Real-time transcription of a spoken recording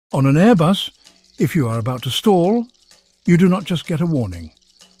On an Airbus, if you are about to stall, you do not just get a warning.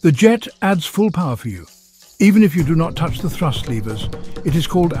 The jet adds full power for you. Even if you do not touch the thrust levers, it is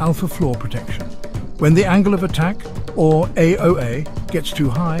called alpha floor protection. When the angle of attack, or AOA, gets too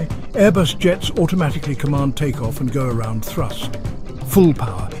high, Airbus jets automatically command takeoff and go around thrust. Full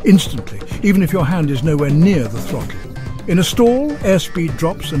power, instantly, even if your hand is nowhere near the throttle. In a stall, airspeed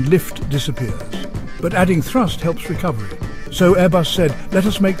drops and lift disappears. But adding thrust helps recovery. So Airbus said, let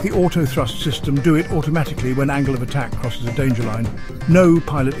us make the auto thrust system do it automatically when angle of attack crosses a danger line. No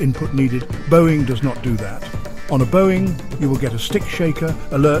pilot input needed. Boeing does not do that. On a Boeing, you will get a stick shaker,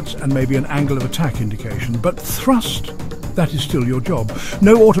 alerts, and maybe an angle of attack indication. But thrust, that is still your job.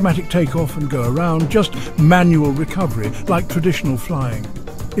 No automatic takeoff and go around, just manual recovery, like traditional flying.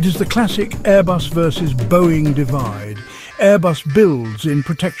 It is the classic Airbus versus Boeing divide. Airbus builds in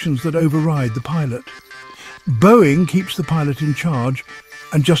protections that override the pilot. Boeing keeps the pilot in charge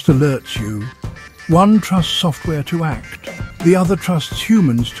and just alerts you. One trusts software to act, the other trusts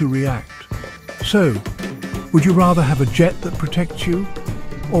humans to react. So, would you rather have a jet that protects you,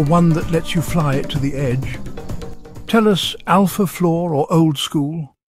 or one that lets you fly it to the edge? Tell us, alpha floor or old school?